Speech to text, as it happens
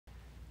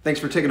Thanks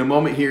for taking a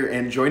moment here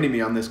and joining me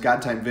on this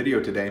God Time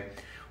video today.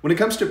 When it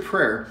comes to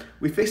prayer,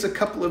 we face a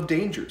couple of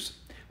dangers.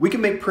 We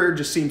can make prayer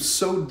just seem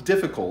so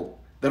difficult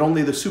that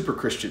only the super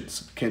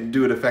Christians can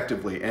do it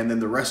effectively, and then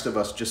the rest of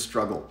us just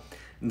struggle.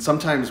 And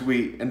sometimes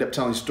we end up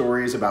telling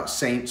stories about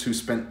saints who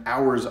spent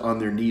hours on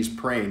their knees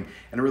praying,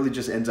 and it really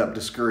just ends up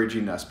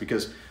discouraging us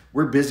because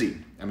we're busy.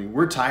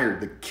 We're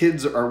tired. The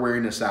kids are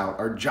wearing us out.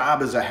 Our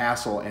job is a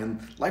hassle,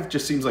 and life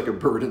just seems like a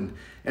burden.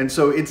 And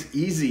so it's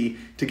easy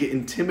to get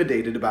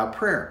intimidated about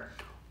prayer.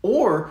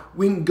 Or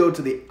we can go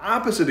to the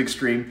opposite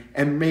extreme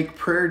and make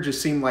prayer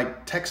just seem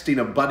like texting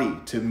a buddy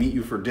to meet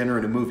you for dinner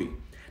and a movie.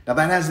 Now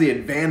that has the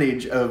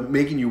advantage of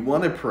making you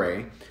want to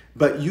pray,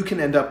 but you can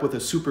end up with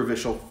a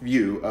superficial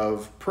view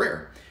of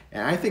prayer.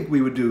 And I think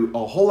we would do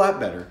a whole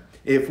lot better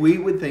if we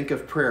would think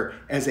of prayer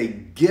as a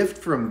gift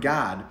from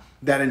God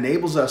that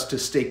enables us to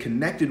stay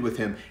connected with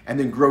Him and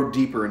then grow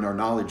deeper in our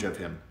knowledge of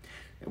Him.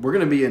 We're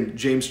going to be in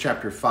James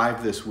chapter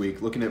 5 this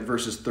week, looking at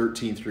verses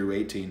 13 through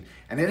 18,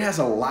 and it has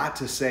a lot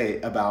to say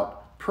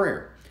about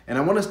prayer. And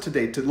I want us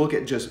today to look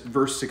at just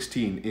verse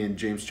 16 in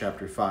James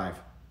chapter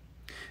 5.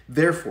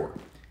 Therefore,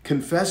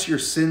 confess your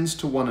sins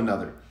to one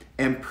another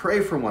and pray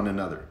for one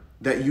another,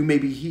 that you may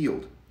be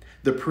healed.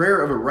 The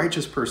prayer of a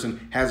righteous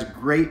person has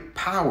great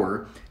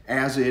power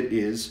as it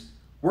is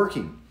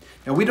working.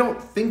 Now, we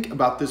don't think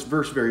about this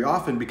verse very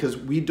often because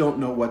we don't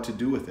know what to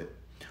do with it.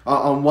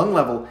 On one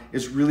level,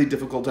 it's really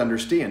difficult to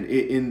understand.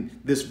 In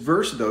this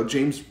verse, though,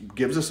 James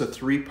gives us a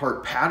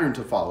three-part pattern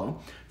to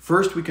follow.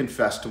 First, we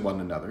confess to one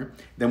another,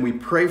 then we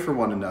pray for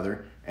one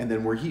another, and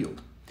then we're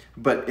healed.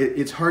 But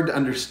it's hard to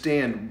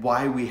understand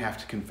why we have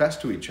to confess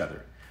to each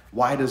other.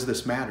 Why does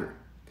this matter?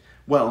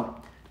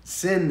 Well,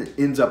 sin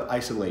ends up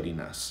isolating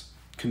us.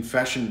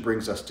 Confession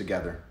brings us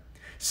together.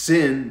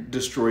 Sin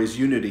destroys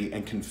unity,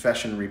 and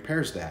confession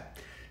repairs that.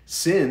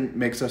 Sin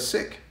makes us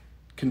sick.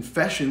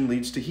 Confession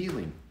leads to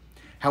healing.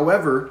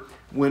 However,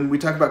 when we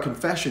talk about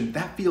confession,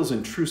 that feels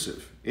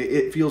intrusive.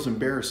 It feels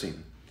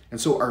embarrassing.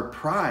 And so our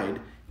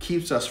pride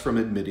keeps us from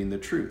admitting the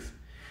truth.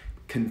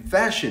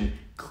 Confession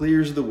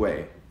clears the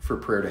way for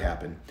prayer to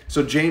happen.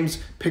 So James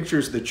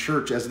pictures the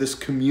church as this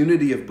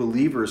community of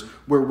believers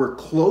where we're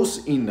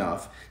close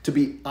enough to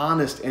be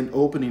honest and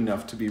open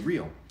enough to be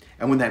real.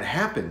 And when that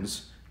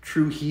happens,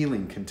 true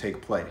healing can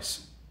take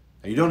place.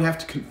 Now, you don't have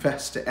to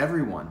confess to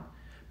everyone,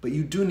 but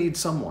you do need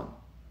someone.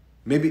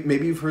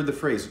 Maybe you've heard the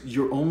phrase,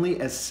 you're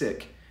only as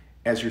sick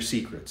as your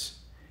secrets.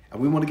 And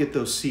we want to get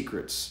those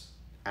secrets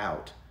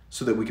out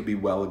so that we can be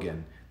well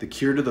again. The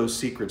cure to those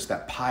secrets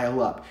that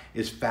pile up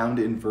is found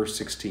in verse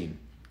 16.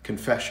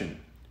 Confession,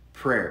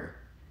 prayer,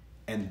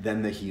 and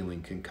then the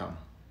healing can come.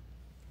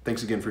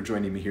 Thanks again for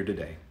joining me here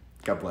today.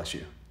 God bless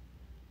you.